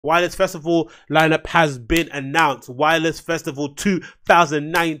Wireless Festival lineup has been announced. Wireless Festival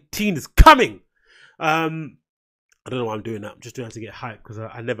 2019 is coming. I don't know why I'm doing that. I'm just doing that to get hyped because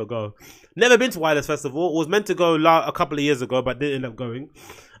I never go. Never been to Wireless Festival. Was meant to go a couple of years ago, but didn't end up going.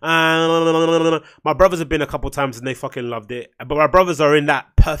 My brothers have been a couple of times and they fucking loved it. But my brothers are in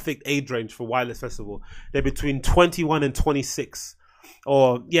that perfect age range for Wireless Festival. They're between 21 and 26.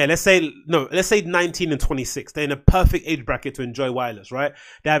 Or yeah, let's say 19 and 26. They're in a perfect age bracket to enjoy wireless, right?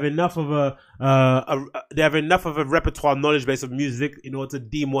 They have enough of a repertoire knowledge base of music in order to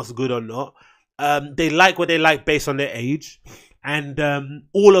deem what's good or not. They like what they like based on their age, and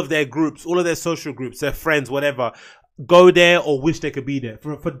all of their groups, all of their social groups, their friends, whatever, go there or wish they could be there.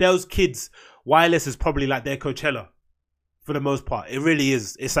 For those kids, wireless is probably like their Coachella. For the most part, it really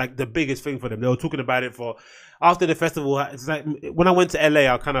is. It's like the biggest thing for them. They were talking about it after the festival. It's like when I went to LA,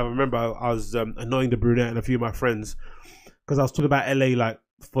 I kind of remember I was annoying the brunette and a few of my friends because I was talking about LA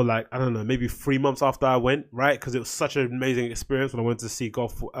for I don't know, maybe 3 months after I went, right? Because it was such an amazing experience when I went to see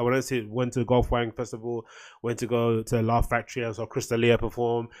golf. I went to the Golf Wang Festival, went to go to Laugh Factory. I saw Crystalia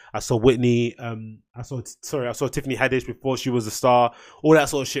perform. I saw Whitney. I saw Tiffany Haddish before she was a star. All that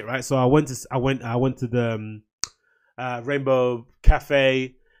sort of shit, right? So I went to the Rainbow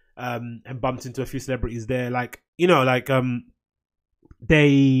Cafe and bumped into a few celebrities there.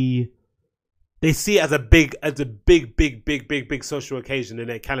 They see it as a big social occasion in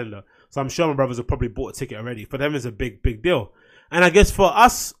their calendar. So I'm sure my brothers have probably bought a ticket already. For them, it's a big deal. And I guess for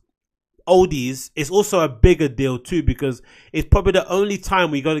us oldies, it's also a bigger deal too, because it's probably the only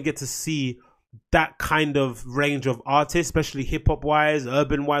time we're going to get to see that kind of range of artists, especially hip hop wise,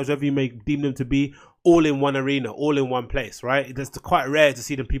 urban wise, whatever you may deem them to be, all in one arena, all in one place, right? It's quite rare to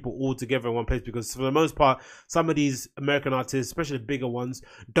see them people all together in one place, because for the most part, some of these American artists, especially the bigger ones,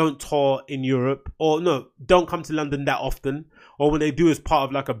 don't tour in Europe, or don't come to London that often, or when they do, it's part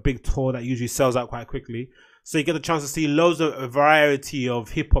of like a big tour that usually sells out quite quickly. So you get a chance to see loads of a variety of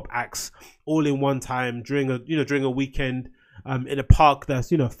hip hop acts all in one time during a weekend. In a park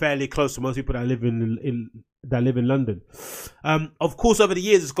that's fairly close to most people that live in London. Of course, over the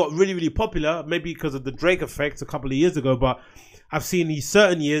years it's got really popular, maybe because of the Drake effect a couple of years ago. But I've seen these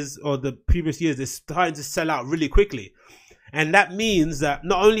certain years or the previous years it's starting to sell out really quickly, and that means that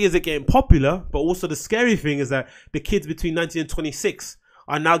not only is it getting popular, but also the scary thing is that the kids between 19 and 26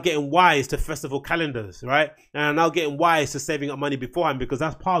 are now getting wise to festival calendars, right? And are now getting wise to saving up money beforehand, because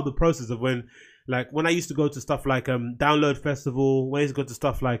that's part of the process of when I used to go to stuff like Download Festival, when I used to go to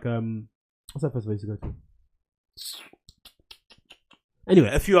stuff like what's that festival I used to go to? Anyway,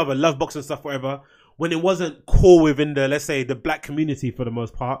 a few other Lovebox and stuff, whatever. When it wasn't core within the, let's say, the black community for the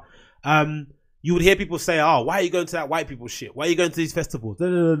most part, you would hear people say, "Oh, why are you going to that white people shit? Why are you going to these festivals?"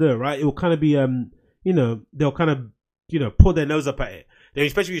 Right? It will kind of be, they'll kind of, pull their nose up at it. Then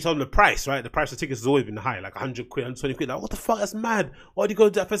especially if you told them the price, right? The price of tickets has always been high, like 100 quid, 120 quid. Like, what the fuck? That's mad. Why do you go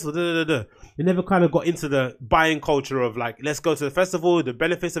to that festival? They never kind of got into the buying culture of like, let's go to the festival, the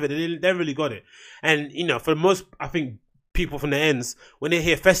benefits of it. They never really got it. And, for the most, I think people from the ends, when they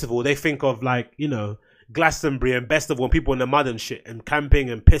hear festival, they think of like, Glastonbury and Festival and people in the mud and shit and camping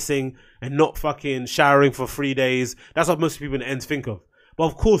and pissing and not fucking showering for 3 days. That's what most people in the ends think of. But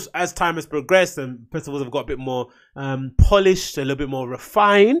of course, as time has progressed and festivals have got a bit more polished, a little bit more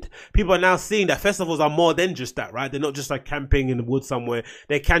refined, people are now seeing that festivals are more than just that, right? They're not just like camping in the woods somewhere.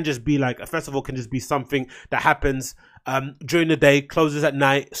 They can just be like, a festival can just be something that happens during the day, closes at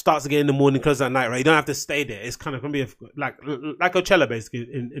night, starts again in the morning, closes at night, right? You don't have to stay there. It's kind of going to be like Coachella, basically,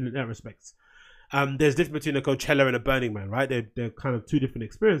 in that respect. There's difference between a Coachella and a Burning Man, right? They're kind of two different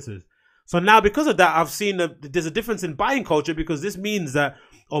experiences. So now, because of that, I've seen there's a difference in buying culture, because this means that,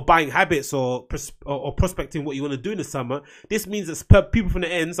 or buying habits, or prospecting what you want to do in the summer. This means that people from the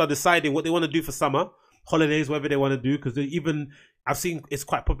ends are deciding what they want to do for summer, holidays, whatever they want to do. Because I've seen it's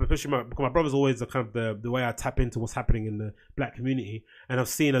quite popular, especially my brother's always the kind of the way I tap into what's happening in the black community, and I've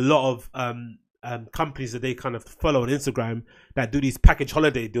seen a lot of companies that they kind of follow on Instagram that do these package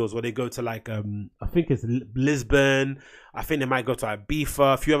holiday deals where they go to like I think it's Lisbon, I think they might go to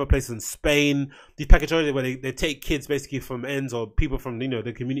Ibiza, a few other places in Spain. These package holidays where they take kids basically from ends, or people from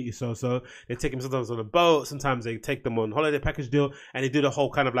the community. So they take them sometimes on a boat, sometimes they take them on holiday package deal, and they do the whole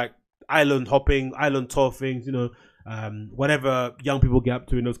kind of like island hopping, island tour things, whatever young people get up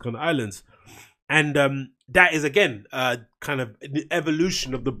to in those kind of islands. And that is, again, kind of the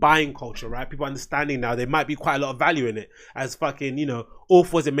evolution of the buying culture, right? People understanding now there might be quite a lot of value in it. As fucking, you know,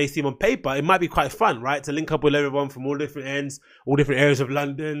 awful as it may seem on paper, it might be quite fun, right? To link up with everyone from all different ends, all different areas of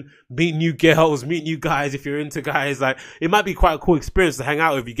London, meet new girls, meet new guys if you're into guys. Like, it might be quite a cool experience to hang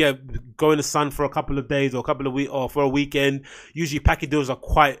out with. You go in the sun for a couple of days or a couple of weeks or for a weekend. Usually package deals are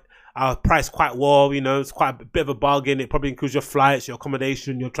priced quite well, you know, it's quite a bit of a bargain. It probably includes your flights, your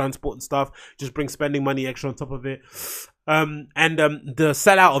accommodation, your transport and stuff. Just bring spending money extra on top of it. The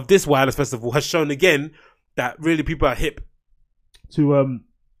sellout of this wireless festival has shown again that really people are hip to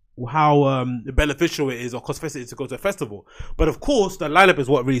how beneficial it is or cost effective to go to a festival. But of course, the lineup is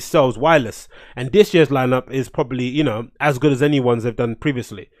what really sells wireless. And this year's lineup is probably, you know, as good as anyone's they've done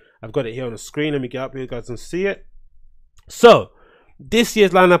previously. I've got it here on the screen. Let me get up here, you guys can see it. So, this year's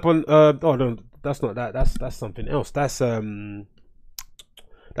lineup on oh no, that's not that. That's something else. That's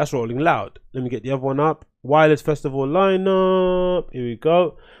Rolling Loud. Let me get the other one up. Wireless Festival lineup. Here we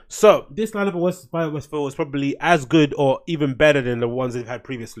go. So this lineup of Westfield was probably as good or even better than the ones they've had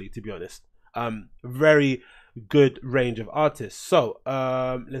previously. To be honest, very good range of artists. So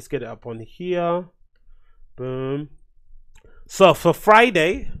let's get it up on here. Boom. So for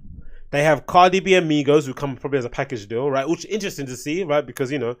Friday, they have Cardi B and Migos, who come probably as a package deal, right? Which is interesting to see, right? Because,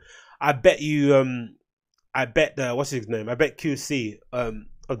 you know, I bet what's his name? I bet QC of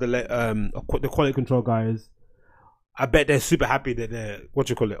the quality control guys. I bet they're super happy that they're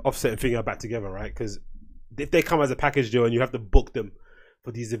Offset and Finger are back together, right? Because if they come as a package deal and you have to book them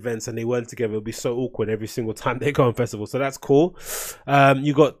for these events and they weren't together, it'll be so awkward every single time they go on festival. So that's cool.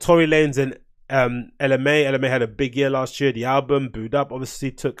 You got Tory Lanez and LMA had a big year last year. The album Booed Up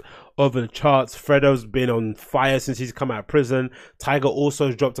obviously took over the charts. Fredo's been on fire since he's come out of prison. Tyga also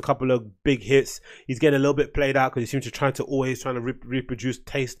has dropped a couple of big hits. He's getting a little bit played out because he seems to always trying to reproduce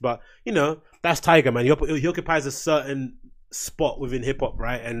taste, but you know, that's Tyga, man. He occupies a certain spot within hip-hop,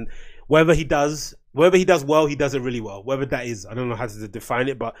 right? And whether he does well, he does it really well. Whether that is, I don't know how to define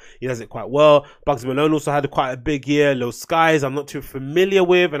it, but he does it quite well. Bugs Malone also had quite a big year. Lil Skies, I'm not too familiar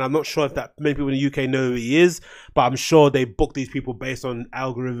with, and I'm not sure if that many people in the UK know who he is, but I'm sure they book these people based on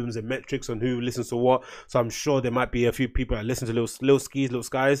algorithms and metrics on who listens to what. So I'm sure there might be a few people that listen to Lil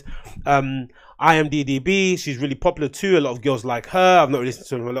Skies. IMDb, she's really popular too. A lot of girls like her. I've not really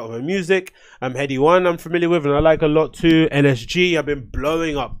listened to a lot of her music. Heady One, I'm familiar with, and I like a lot too. NSG, I've been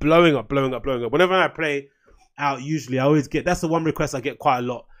blowing up. Whenever I play out, usually I always get, that's the one request I get quite a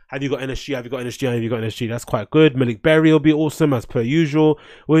lot. Have you got NSG? Have you got NSG? Have you got NSG? That's quite good. Malik Berry will be awesome as per usual.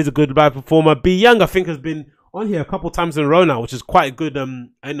 Always a good live performer. B Young, I think, has been on here a couple times in a row now, which is quite a good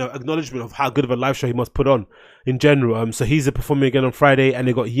acknowledgement of how good of a live show he must put on in general. So he's performing again on Friday, and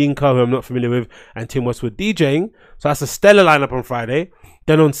they got Yinka, who I'm not familiar with, and Tim Westwood DJing. So that's a stellar lineup on Friday.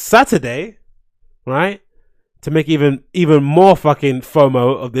 Then on Saturday, right, to make even more fucking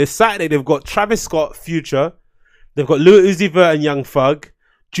FOMO of this, Saturday they've got Travis Scott, Future, they've got Lil Uzi Vert and Young Thug,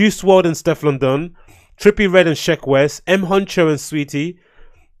 Juice WRLD and Steph London, Trippie Redd and Sheck West, M Huncho and Sweetie,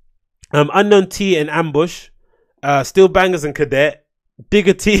 Unknown T and Ambush, Still Bangers and Cadet,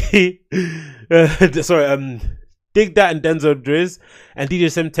 Digga T, Dig That and Denzel Driz, and DJ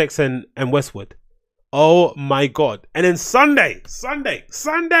Semtex and Westwood. Oh my god. And then Sunday,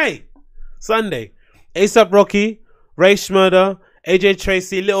 A$AP Rocky, Ray Schmurder, AJ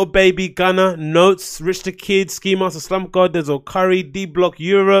Tracy, Little Baby, Gunna, Notes, Rich the Kid, Ski Master, Slump God, Denzel Curry, D Block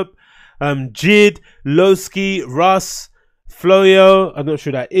Europe, Jid, Lowski, Russ, Floyo, I'm not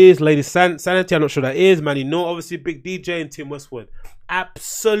sure that is, Lady Sanity, I'm not sure that is, Manny No, obviously Big DJ, and Tim Westwood.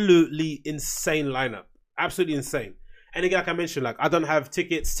 Absolutely insane lineup. Absolutely insane. And again, like I mentioned, like I don't have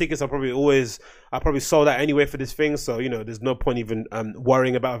tickets. Tickets are probably sold out anyway for this thing. So, you know, there's no point even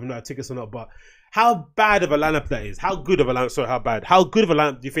worrying about if I have tickets or not. But how bad of a lineup that is? How good of a lineup? Sorry, how bad? How good of a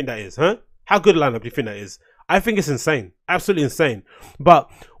lineup do you think that is? Huh? How good a lineup do you think that is? I think it's insane. Absolutely insane. But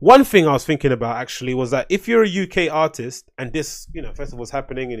one thing I was thinking about actually was that if you're a UK artist and this, you know, festival's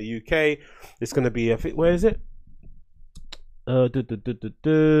happening in the UK, it's going to be, where is it?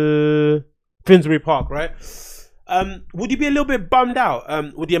 Finsbury Park, right? Would you be a little bit bummed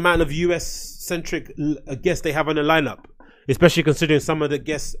out with the amount of US-centric guests they have on the lineup? Especially considering some of the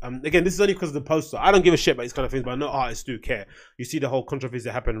guests, again, this is only because of the poster. I don't give a shit about these kind of things, but I know artists do care. You see the whole controversy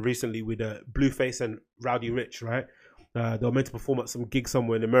that happened recently with Blueface and Rowdy Rich, right? They were meant to perform at some gig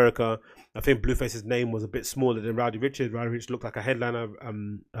somewhere in America. I think Blueface's name was a bit smaller than Rowdy Rich's. Rowdy Rich looked like a headliner.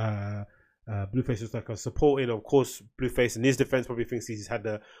 Blueface is like a supporting, of course. Blueface in his defense probably thinks he's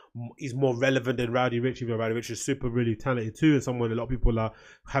more relevant than Rowdy Rich, even though Rowdy Rich is super really talented too, and someone a lot of people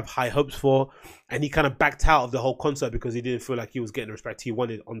have high hopes for. And he kind of backed out of the whole concert because he didn't feel like he was getting the respect he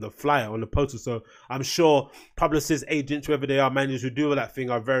wanted on the flyer, on the poster. So I'm sure publicists, agents, whoever they are, managers who do all that thing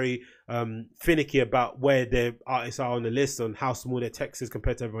are very finicky about where their artists are on the list and how small their text is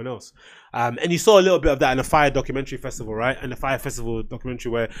compared to everyone else. And you saw a little bit of that in the Fire Documentary Festival, right? And the Fire Festival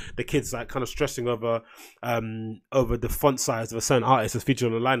documentary where the kids like kind of stressing over the font size of a certain artist that's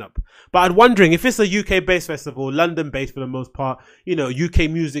featured on the lineup. But I'm wondering if it's a UK-based festival, London-based for the most part. You know, UK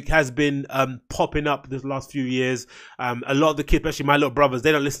music has been popping up this last few years. A lot of the kids, especially my little brothers,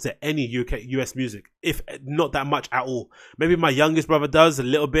 they don't listen to any US music, if not that much at all. Maybe my youngest brother does a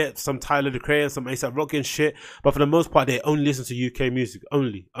little bit, some Tyler the Creator, some A$AP Rocky and shit. But for the most part, they only listen to UK music,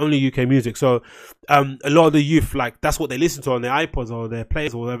 only UK music. So a lot of the youth, like, that's what they listen to on their iPods or their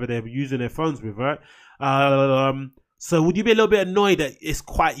players or whatever they're using their phones with, right? So would you be a little bit annoyed that it's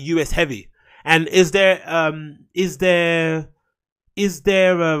quite US heavy? And is there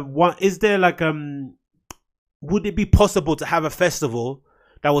would it be possible to have a festival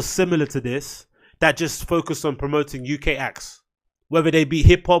that was similar to this, that just focused on promoting UK acts? Whether they be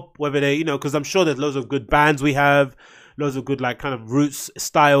hip hop, whether they, you know, because I'm sure there's loads of good bands we have, loads of good like kind of roots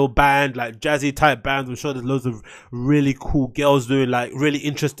style band, like jazzy type bands. I'm sure there's loads of really cool girls doing like really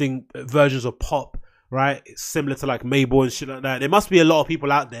interesting versions of pop, right? It's similar to like Mabel and shit like that. There must be a lot of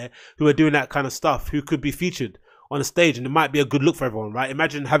people out there who are doing that kind of stuff who could be featured on a stage, and it might be a good look for everyone, right?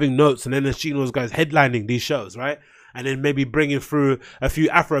 Imagine having Notes and then seeing those guys headlining these shows, right? And then maybe bringing through a few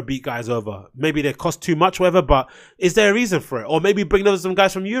Afrobeat guys over. Maybe they cost too much, whatever, but is there a reason for it? Or maybe bring over some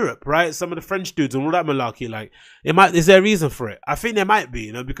guys from Europe, right? Some of the French dudes and all that malarkey. Like, is there a reason for it? I think there might be,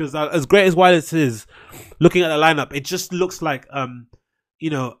 you know, because as great as Wireless is, looking at the lineup, it just looks like, you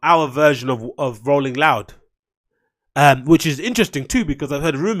know, our version of Rolling Loud. Which is interesting too, because I've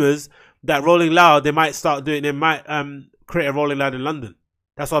heard rumors that Rolling Loud, they might create a Rolling Loud in London.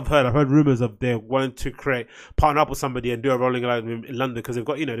 That's what I've heard. I've heard rumors of they wanting to partner up with somebody and do a Rolling Loud in London, because they've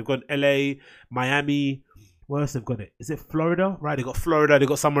got LA, Miami. Where else they've got it? Is it Florida? Right, they got Florida. They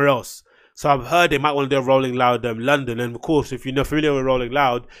got somewhere else. So I've heard they might want to do a Rolling Loud London. And of course, if you're not familiar with Rolling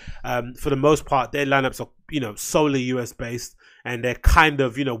Loud, for the most part, their lineups are, you know, solely US based, and they're kind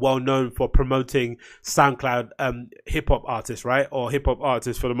of, you know, well known for promoting SoundCloud hip hop artists, right, or hip hop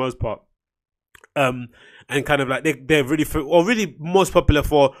artists for the most part. And kind of like they're really most popular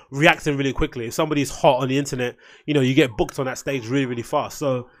for reacting really quickly. If somebody's hot on the internet, you know, you get booked on that stage really, really fast.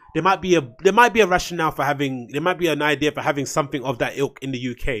 So there might be a rationale for there might be an idea for having something of that ilk in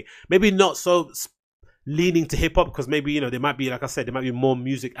the UK. Maybe not so leaning to hip hop, because maybe, you know, there might be, like I said, there might be more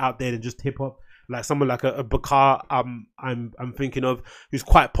music out there than just hip hop. Like someone like a Bakar, I'm thinking of, who's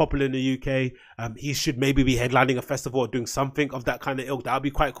quite popular in the UK. He should maybe be headlining a festival or doing something of that kind of ilk. That would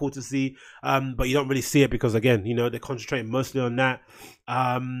be quite cool to see. But you don't really see it because, again, you know, they're concentrating mostly on that.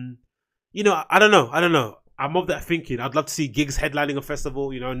 You know, I don't know. I'm of that thinking. I'd love to see Giggs headlining a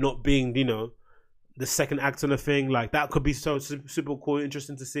festival, you know, not being, you know, the second act on a thing. Like, that could be so super cool,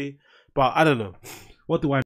 interesting to see. But I don't know. What do I